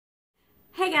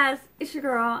Hey guys, it's your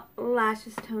girl,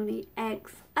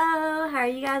 Lashestonixofam. How are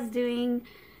you guys doing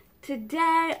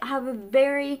today? I have a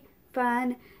very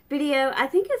fun video. I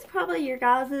think it's probably your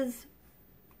guys'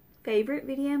 favorite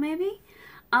video, maybe.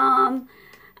 I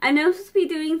know I'm supposed to be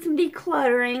doing some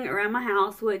decluttering around my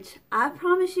house, which I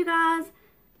promise you guys,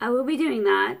 I will be doing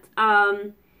that.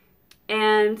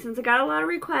 And since I got a lot of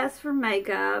requests for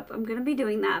makeup, I'm going to be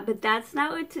doing that. But that's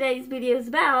not what today's video is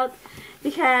about,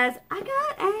 because I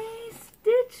got a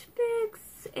Stitch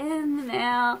Fix in the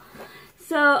mail.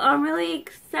 So I'm really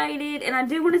excited, and I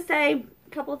do want to say a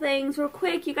couple things real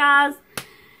quick, you guys.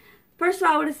 First of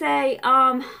all, I want to say,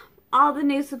 all the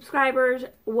new subscribers,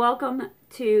 welcome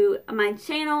to my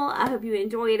channel. I hope you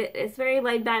enjoyed it. It's very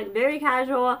laid back, very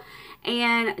casual,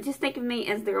 and just think of me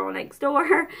as the girl next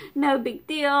door. No big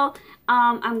deal.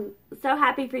 I'm so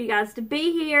happy for you guys to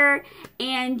be here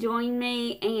and join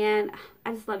me, and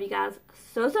I just love you guys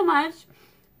so much.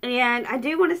 And I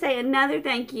do want to say another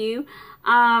thank you,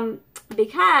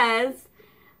 because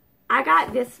I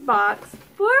got this box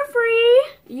for free.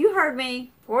 You heard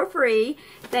me, for free.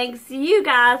 Thanks to you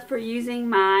guys for using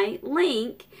my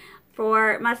link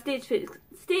for my Stitch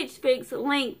Fix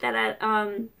link that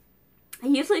I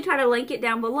usually try to link it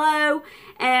down below.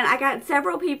 And I got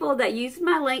several people that used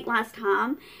my link last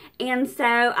time. And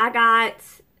so I got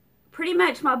pretty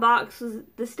much my box was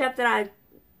the stuff that I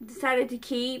decided to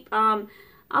keep.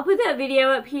 I'll put that video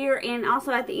up here and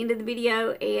also at the end of the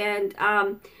video. And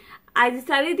I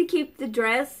decided to keep the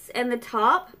dress and the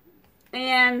top,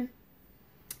 and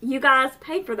you guys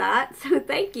paid for that, so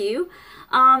thank you.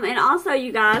 And also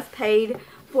you guys paid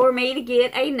for me to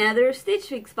get another Stitch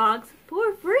Fix box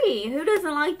for free. Who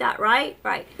doesn't like that, right?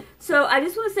 Right. So I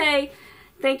just want to say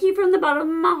thank you from the bottom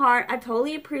of my heart. I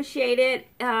totally appreciate it.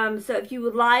 So if you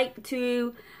would like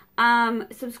to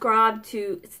subscribe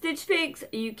to Stitch Fix,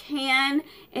 you can,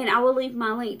 and I will leave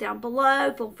my link down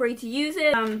below. Feel free to use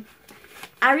it.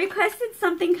 I requested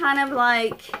something kind of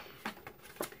like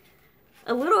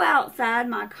a little outside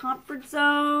my comfort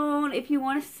zone, if you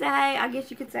want to say. I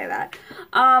guess you could say that.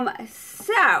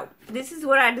 So this is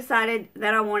what I decided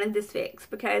that I wanted this fix,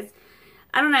 because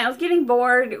I don't know, I was getting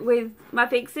bored with my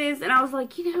fixes, and I was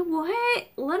like, you know what?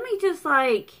 Let me just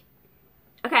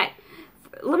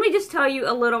let me just tell you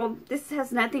a little. This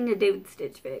has nothing to do with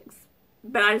Stitch Fix,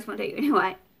 but I just want to tell you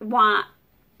anyway why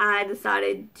I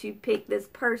decided to pick this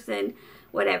person,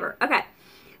 whatever. Okay,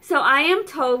 so I am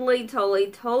totally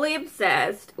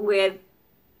obsessed with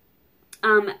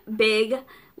Big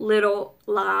Little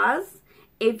Lies.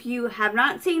 If you have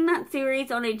not seen that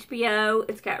series on HBO,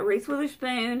 it's got Reese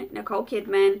Witherspoon, Nicole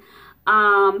Kidman,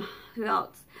 who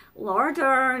else? Laura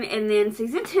Dern, and then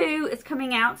season 2 is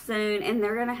coming out soon, and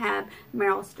they're gonna have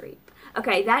Meryl Streep.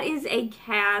 Okay, that is a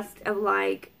cast of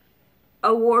like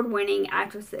award-winning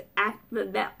actresses.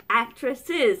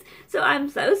 So I'm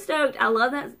so stoked. I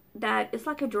love that it's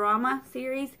like a drama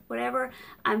series, whatever.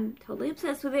 I'm totally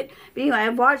obsessed with it. But anyway, I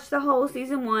watched the whole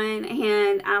season 1,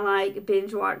 and I like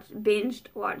binge watched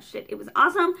it. It was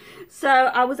awesome. So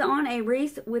I was on a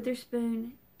Reese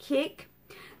Witherspoon kick.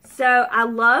 So I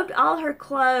loved all her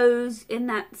clothes in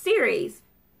that series.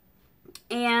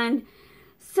 And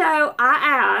so I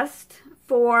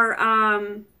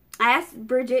asked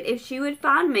Bridget if she would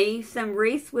find me some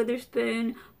Reese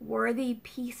Witherspoon worthy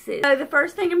pieces. So the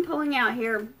first thing I'm pulling out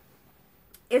here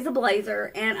is a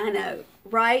blazer. And I know,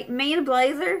 right? Me and a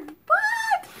blazer?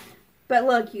 What? But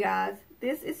look, you guys.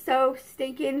 This is so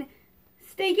stinking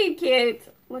cute.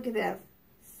 Look at this.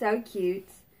 So cute.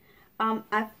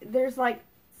 There's like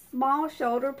small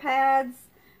shoulder pads,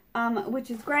 which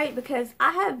is great because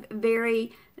I have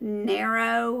very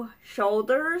narrow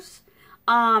shoulders.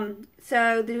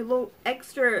 So the little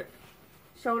extra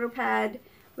shoulder pad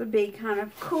would be kind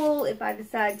of cool if I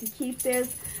decide to keep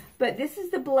this. But this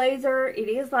is the blazer. It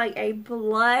is like a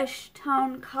blush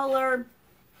tone color.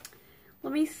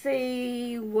 Let me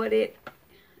see what it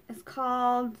is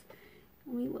called.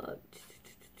 Let me look.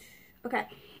 Okay.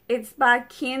 It's by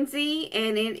KENSIE,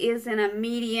 and it is in a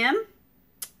medium.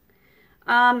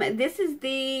 This is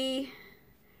the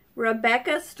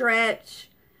Rebekah Stretch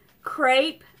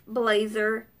Crepe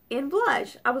Blazer in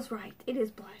blush. I was right. It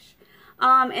is blush.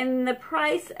 And the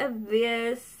price of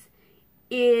this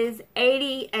is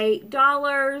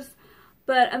 $88.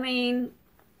 But, I mean,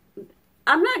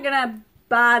 I'm not going to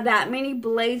buy that many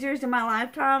blazers in my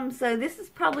lifetime. So, this is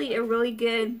probably a really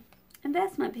good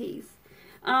investment piece.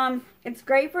 It's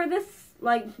great for this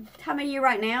like time of year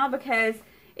right now because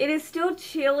it is still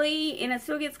chilly and it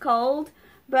still gets cold,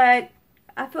 but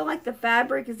I feel like the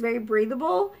fabric is very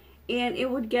breathable and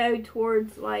it would go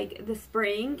towards like the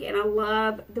spring, and I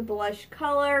love the blush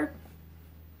color.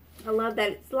 I love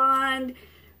that it's lined.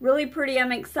 Really pretty.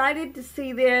 I'm excited to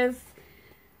see this.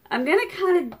 I'm going to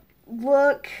kind of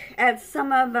look at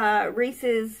some of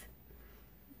Reese's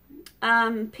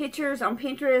pictures on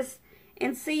Pinterest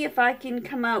and see if I can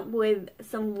come up with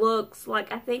some looks.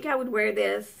 Like, I think I would wear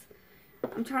this.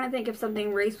 I'm trying to think of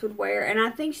something Reese would wear. And I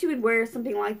think she would wear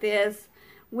something like this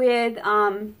with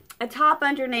a top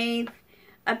underneath,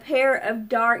 a pair of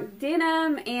dark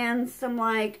denim, and some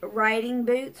like riding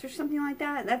boots or something like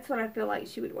that. That's what I feel like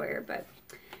she would wear. But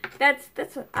that's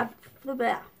what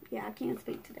yeah, I can't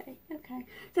speak today. Okay.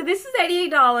 So this is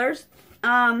 $88.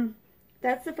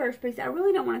 That's the first piece. I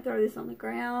really don't want to throw this on the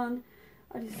ground.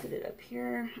 I'll just put it up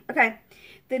here. Okay.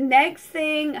 The next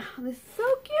thing, oh, this is so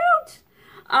cute.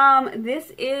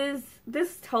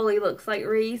 This totally looks like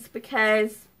Reese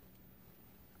because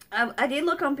I did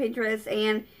look on Pinterest,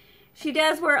 and she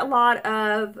does wear a lot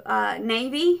of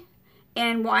navy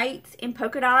and whites and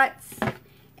polka dots.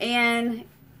 And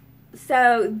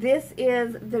so this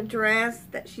is the dress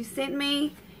that she sent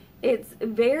me. It's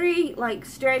very like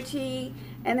stretchy,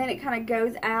 and then it kind of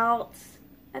goes out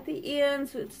at the end,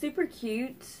 so it's super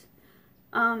cute.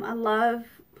 I love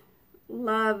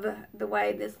the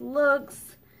way this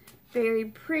looks. Very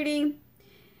pretty.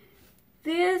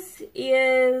 This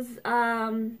is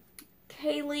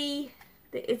KAILEIGH.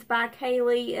 It's by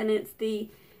KAILEIGH, and it's the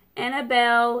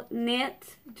Annabelle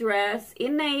knit dress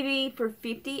in navy for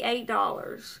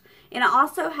 $58. And I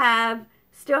also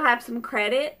still have some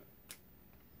credit,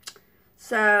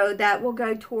 so that will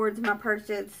go towards my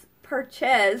purchase,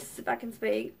 if I can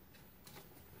speak.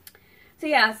 So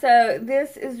yeah, so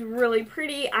this is really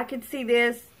pretty. I could see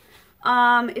this,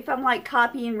 if I'm like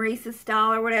copying Reese's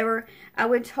style or whatever, I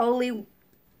would totally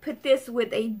put this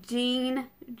with a jean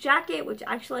jacket, which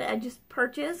actually I just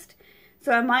purchased.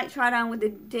 So I might try it on with a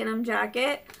denim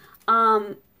jacket.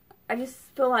 I just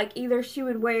feel like either she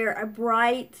would wear a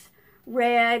bright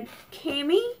red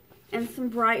cami and some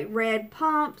bright red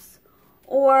pumps,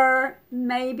 or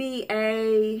maybe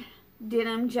a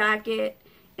denim jacket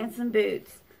and some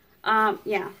boots.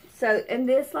 Yeah. So, and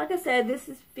this, like I said, this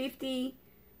is $58.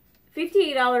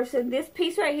 So this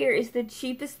piece right here is the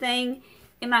cheapest thing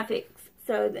in my fix.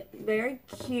 So very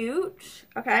cute.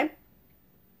 Okay.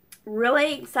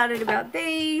 Really excited about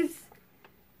these.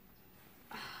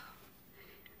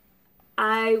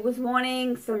 I was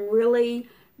wanting some really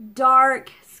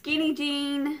dark skinny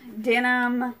jean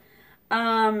denim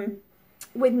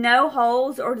with no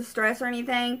holes or distress or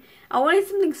anything. I wanted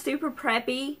something super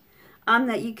preppy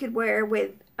that you could wear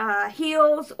with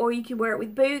heels, or you could wear it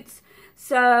with boots.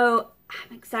 So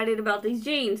I'm excited about these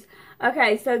jeans.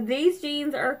 Okay, so these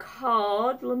jeans are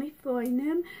called, let me find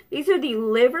them. These are the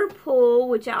Liverpool,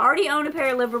 which I already own a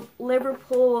pair of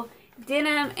Liverpool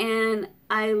denim, and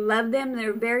I love them.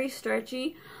 They're very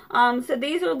stretchy. So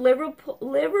these are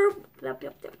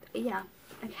yeah.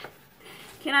 Okay.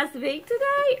 Can I speak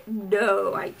today?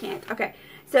 No, I can't. Okay,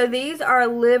 so these are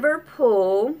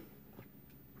Liverpool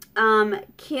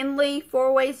Kinleigh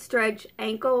 4-way stretch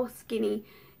ankle skinny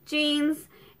jeans,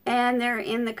 and they're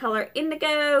in the color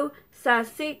indigo,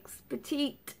 size 6,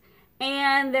 petite,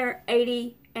 and they're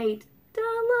 $88.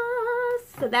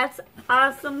 So that's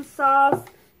awesome sauce.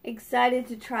 Excited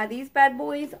to try these bad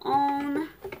boys on.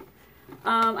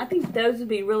 I think those would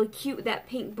be really cute with that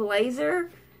pink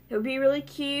blazer. It would be really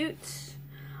cute.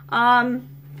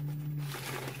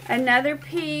 Another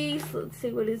piece. Let's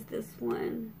see, what is this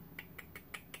one?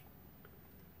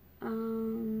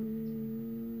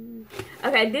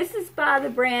 Okay, this is by the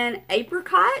brand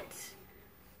APRICOT,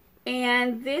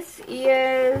 and this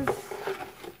is,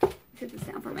 put this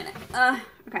down for a minute.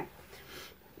 Okay,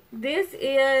 this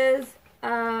is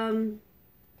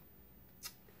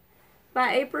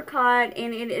by APRICOT,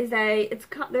 and it is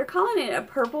they're calling it a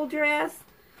purple dress.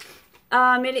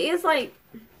 It is like,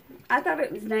 I thought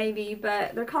it was navy,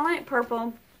 but they're calling it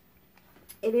purple.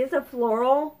 It is a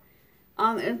floral.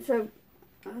 It's a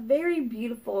very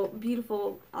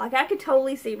beautiful, like I could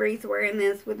totally see Reese wearing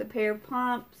this with a pair of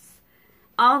pumps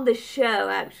on the show,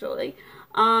 actually.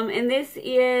 And this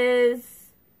is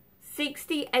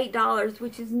 $68,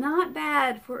 which is not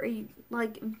bad for a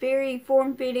like very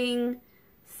form-fitting,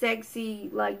 sexy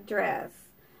like dress.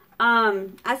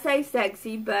 I say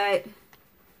sexy, but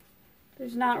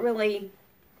there's not really,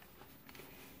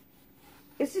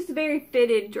 it's just a very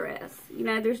fitted dress. You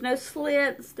know, there's no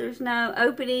slits, there's no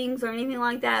openings or anything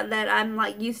like that that I'm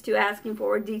like used to asking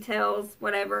for, details,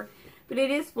 whatever. But it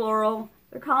is floral.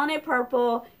 They're calling it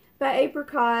purple by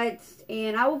APRICOT,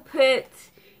 and I will put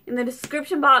in the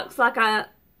description box, like I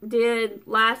did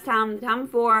last time, the time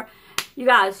before, You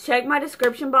guys, check my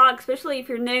description box, especially if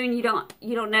you're new and you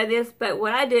don't know this, but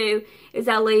what I do is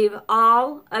I leave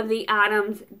all of the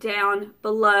items down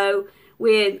below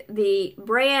with the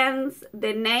brands,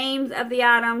 the names of the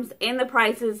items, and the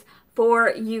prices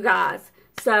for you guys.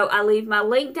 So I leave my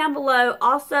link down below.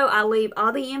 Also, I leave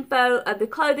all the info of the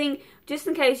clothing just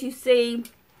in case you see,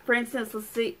 for instance,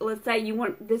 let's say you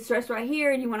want this dress right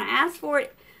here and you want to ask for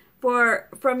it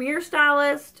from your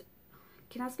stylist.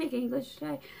 Can I speak English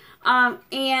today?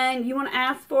 And you want to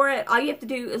ask for it, all you have to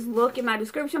do is look in my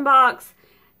description box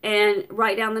and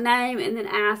write down the name and then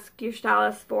ask your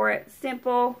stylist for it.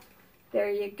 Simple. There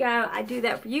you go. I do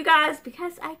that for you guys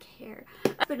because I care.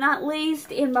 But not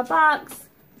least in my box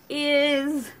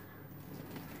is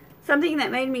something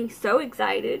that made me so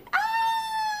excited.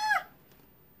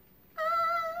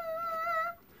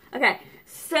 Okay,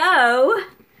 so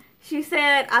she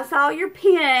said, I saw your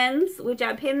pins, which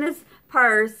I pinned this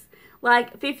purse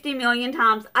like 50 million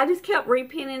times. I just kept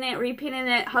repinning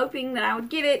it, hoping that I would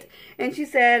get it. And she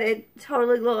said it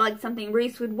totally looked like something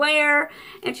Reese would wear.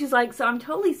 And she's like, so I'm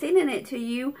totally sending it to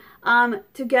you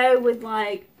to go with,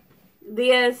 like,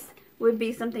 this would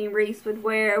be something Reese would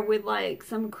wear with, like,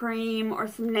 some cream or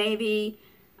some navy.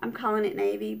 I'm calling it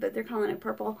navy, but they're calling it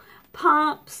purple.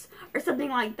 Pumps or something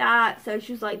like that. So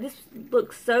she was like, this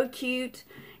looks so cute.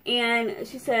 And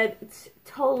she said it's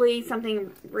totally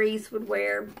something Reese would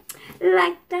wear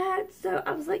like that. So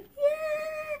I was like,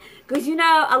 yeah. Because, you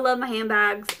know, I love my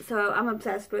handbags. So I'm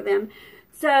obsessed with them.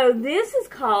 So this is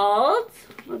called,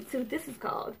 let's see what this is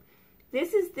called.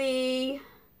 This is the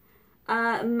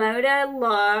MODA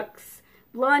LUXE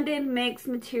Blended Mixed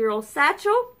Material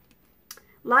Satchel.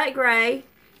 Light gray.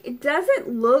 It doesn't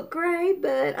look gray,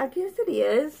 but I guess it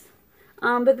is.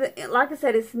 But like I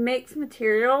said, it's mixed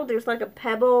material. There's like a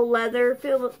pebble leather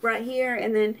feel right here,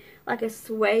 and then like a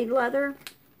suede leather.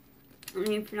 I don't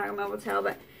know if you're not going to be able to tell,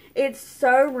 but it's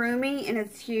so roomy and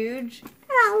it's huge.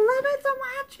 I love it so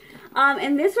much.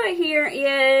 And this right here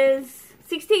is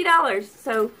 $68.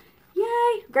 So,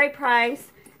 yay, great price.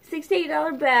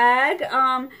 $68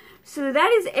 bag. So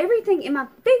that is everything in my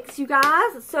fix, you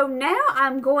guys. So now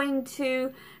I'm going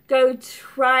to go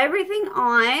try everything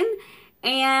on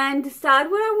and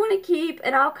decide what I want to keep,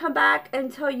 and I'll come back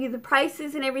and tell you the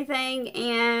prices and everything,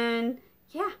 and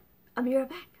yeah, I'll be right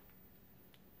back.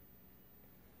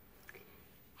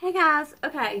 Hey guys,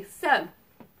 okay, so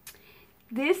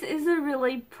this is a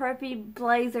really preppy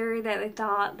blazer that I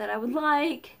thought that I would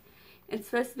like. It's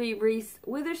supposed to be Reese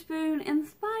Witherspoon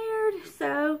inspired,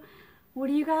 so what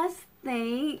do you guys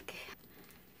think?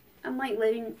 I'm like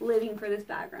living for this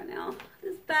bag right now.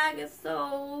 This bag is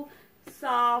so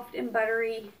soft and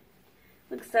buttery.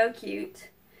 Looks so cute.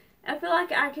 I feel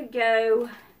like I could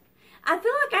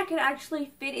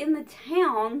actually fit in the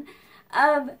town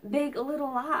of Big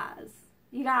Little Lies.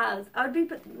 You guys, I would be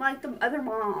like the other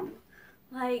mom.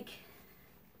 Like,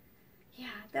 yeah,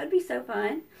 that would be so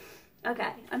fun.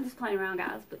 Okay, I'm just playing around,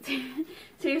 guys, but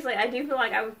seriously, I do feel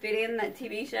like I would fit in that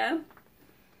TV show.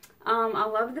 I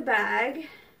love the bag.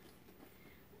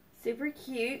 Super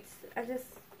cute.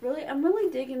 I'm really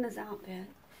digging this outfit.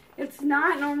 It's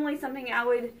not normally something I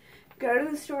would go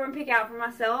to the store and pick out for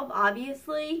myself,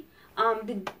 obviously.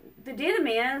 The denim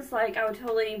is, like, I would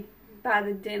totally buy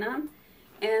the denim,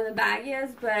 and the bag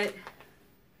is, but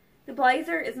the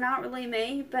blazer is not really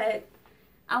me, but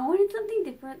I wanted something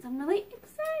different, so I'm really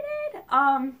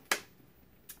excited.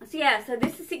 So yeah, so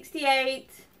this is 68,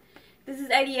 this is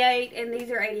 88, and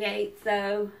these are 88,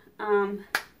 so,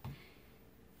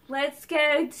 let's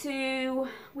go to,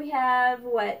 we have,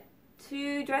 what,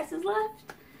 2 dresses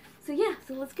left? So yeah,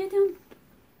 so let's get them.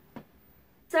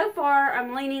 So far,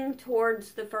 I'm leaning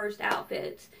towards the first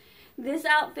outfit. This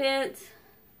outfit,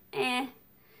 I'm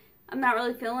not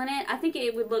really feeling it. I think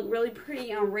it would look really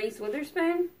pretty on Reese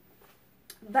Witherspoon,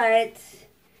 but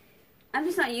I'm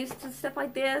just not used to stuff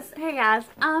like this. Hey guys,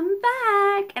 I'm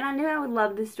back, and I knew I would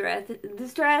love this dress.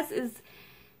 This dress is,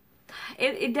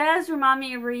 it does remind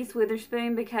me of Reese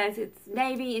Witherspoon because it's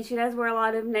navy, and she does wear a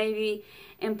lot of navy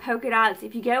and polka dots.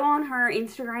 If you go on her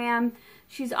Instagram,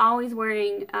 she's always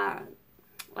wearing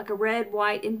like a red,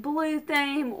 white, and blue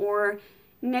theme, or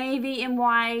navy and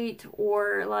white,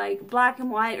 or like black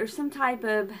and white, or some type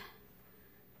of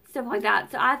stuff like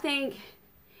that. So I think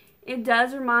it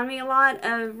does remind me a lot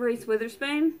of Reese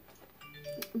Witherspoon,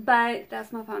 but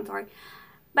that's my phone, sorry.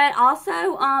 But also,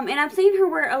 and I've seen her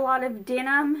wear a lot of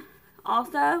denim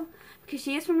also, because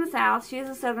she is from the South. She is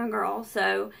a Southern girl,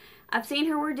 so I've seen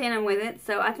her wear denim with it.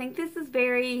 So I think this is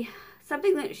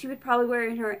something that she would probably wear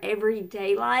in her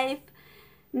everyday life,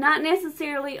 not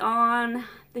necessarily on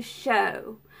the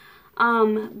show.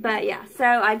 But yeah, so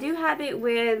I do have it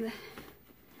with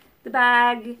the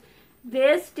bag.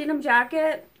 This denim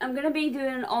jacket, I'm going to be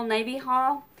doing an Old Navy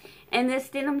haul. And this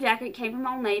denim jacket came from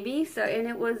Old Navy. So, and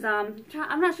it was, I'm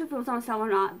not sure if it was on sale or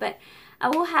not, but I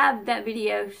will have that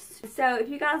video. So, if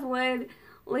you guys would,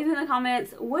 leave in the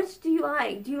comments, which do you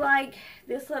like? Do you like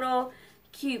this little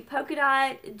cute polka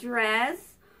dot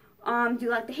dress? Do you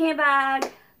like the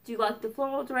handbag? Do you like the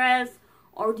floral dress?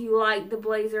 Or do you like the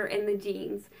blazer and the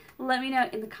jeans? Let me know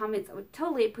in the comments. I would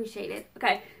totally appreciate it.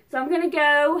 Okay, so I'm going to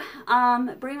go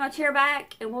bring my chair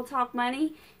back and we'll talk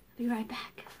money. Be right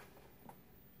back.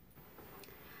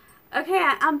 Okay,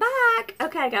 I'm back.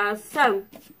 Okay, guys, so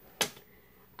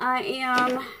I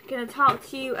am going to talk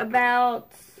to you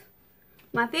about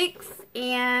my fix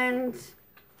and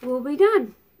we'll be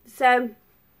done. So,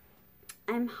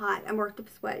 I'm hot. I'm worked up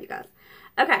a sweat, you guys.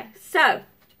 Okay, so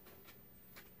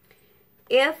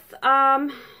if I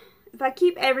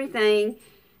keep everything,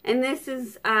 and this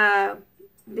is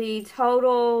the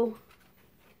total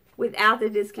without the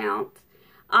discount,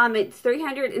 it's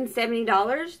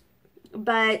 $370,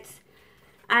 but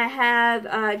I have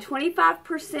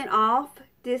 25% off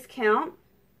discount,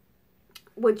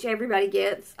 which everybody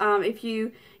gets. If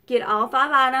you get all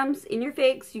 5 items in your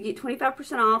fix, you get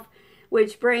 25% off,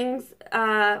 which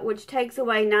takes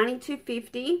away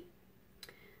 $92.50.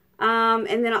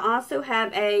 And then I also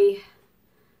have a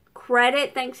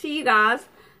credit thanks to you guys.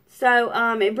 So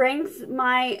it brings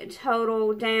my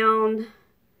total down,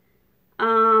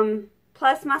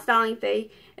 plus my styling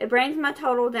fee, it brings my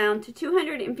total down to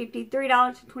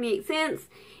 $253.28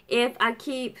 if I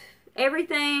keep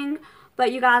everything.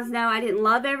 But you guys know I didn't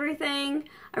love everything.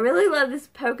 I really love this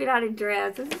polka dotted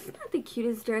dress. This is not the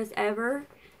cutest dress ever.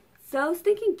 So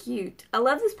stinking cute. I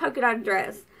love this polka dotted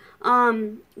dress.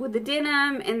 With the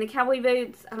denim and the cowboy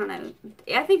boots, I don't know.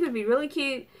 I think it would be really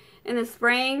cute in the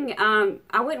spring.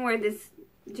 I wouldn't wear this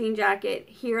jean jacket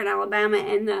here in Alabama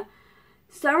in the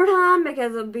summertime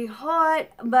because it would be hot.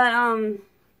 But,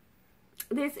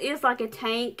 this is like a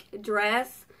tank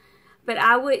dress. But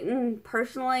I wouldn't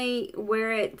personally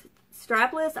wear it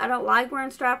strapless. I don't like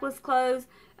wearing strapless clothes.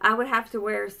 I would have to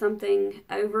wear something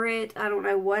over it. I don't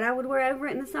know what I would wear over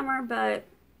it in the summer, but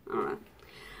I don't know.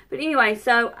 But anyway,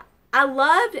 so I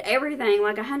loved everything,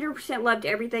 like 100% loved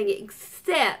everything,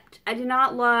 except I did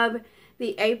not love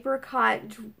the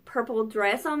apricot purple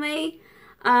dress on me.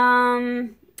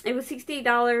 It was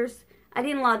 $68. I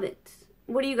didn't love it.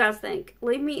 What do you guys think?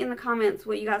 Leave me in the comments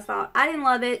what you guys thought. I didn't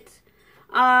love it.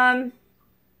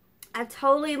 I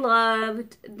totally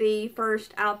loved the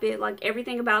first outfit. Like,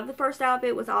 everything about the first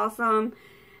outfit was awesome.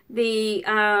 The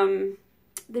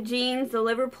jeans, the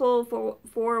Liverpool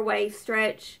four-way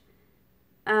stretch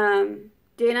denim,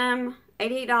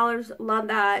 $88. Love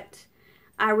that.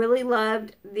 I really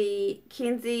loved the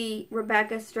KENSIE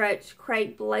Rebekah stretch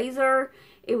crepe blazer.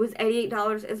 It was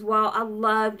 $88 as well. I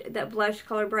loved that blush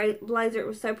color blazer. It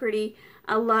was so pretty.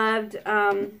 I loved,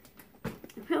 I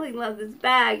really love this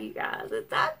bag, you guys. It's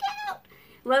so cute.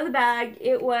 Love the bag.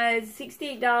 It was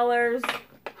 $68.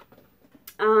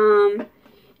 And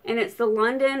it's the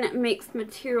London mixed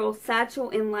material satchel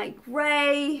in light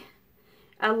gray.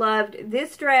 I loved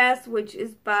this dress, which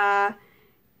is by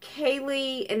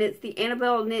KAILEIGH, and it's the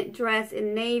Annabelle knit dress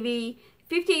in navy.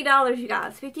 $58, you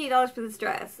guys. $58 for this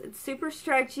dress. It's super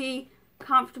stretchy,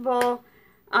 comfortable.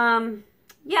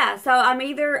 Yeah, so I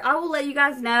will let you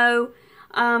guys know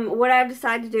what I've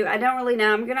decided to do. I don't really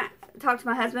know. I'm going to talk to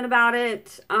my husband about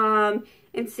it and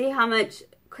see how much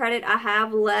credit I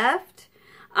have left.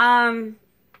 So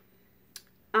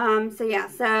yeah,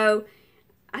 so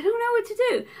I don't know what to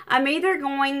do. I'm either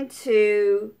going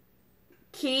to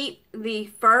keep the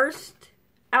first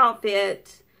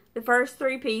outfit, the first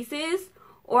 3 pieces,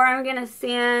 or I'm going to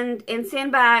send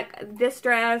back this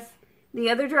dress, the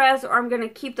other dress, or I'm going to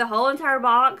keep the whole entire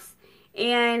box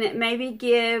and maybe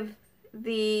give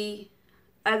the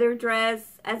other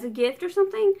dress as a gift or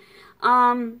something.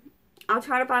 I'll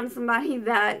try to find somebody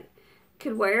that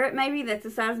could wear it, maybe that's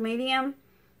a size medium.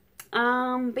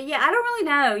 But yeah, I don't really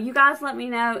know. You guys let me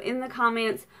know in the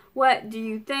comments, what do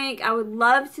you think? I would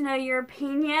love to know your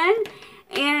opinion.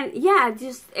 And yeah,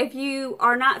 just if you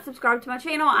are not subscribed to my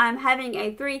channel, I'm having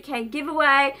a 3K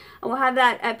giveaway. I will have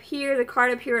that up here, the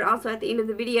card up here, and also at the end of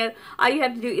the video. All you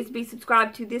have to do is be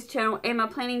subscribed to this channel and my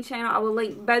planning channel. I will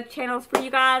link both channels for you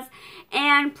guys.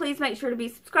 And please make sure to be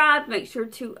subscribed. Make sure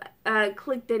to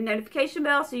click the notification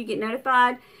bell so you get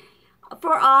notified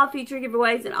for all future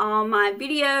giveaways and all my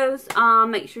videos.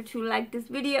 Make sure to like this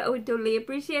video. I would totally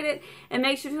appreciate it. And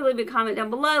make sure to leave a comment down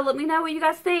below. Let me know what you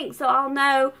guys think so I'll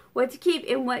know what to keep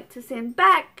and what to send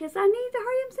back, because I need to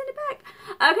hurry up and send it back.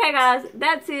 Okay, guys,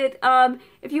 that's it.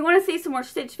 If you want to see some more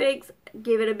Stitch Fix,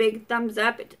 give it a big thumbs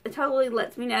up. It totally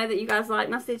lets me know that you guys like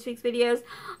my Stitch Fix videos.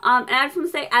 And I just want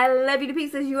to say I love you to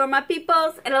pieces. You are my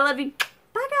peoples, and I love you.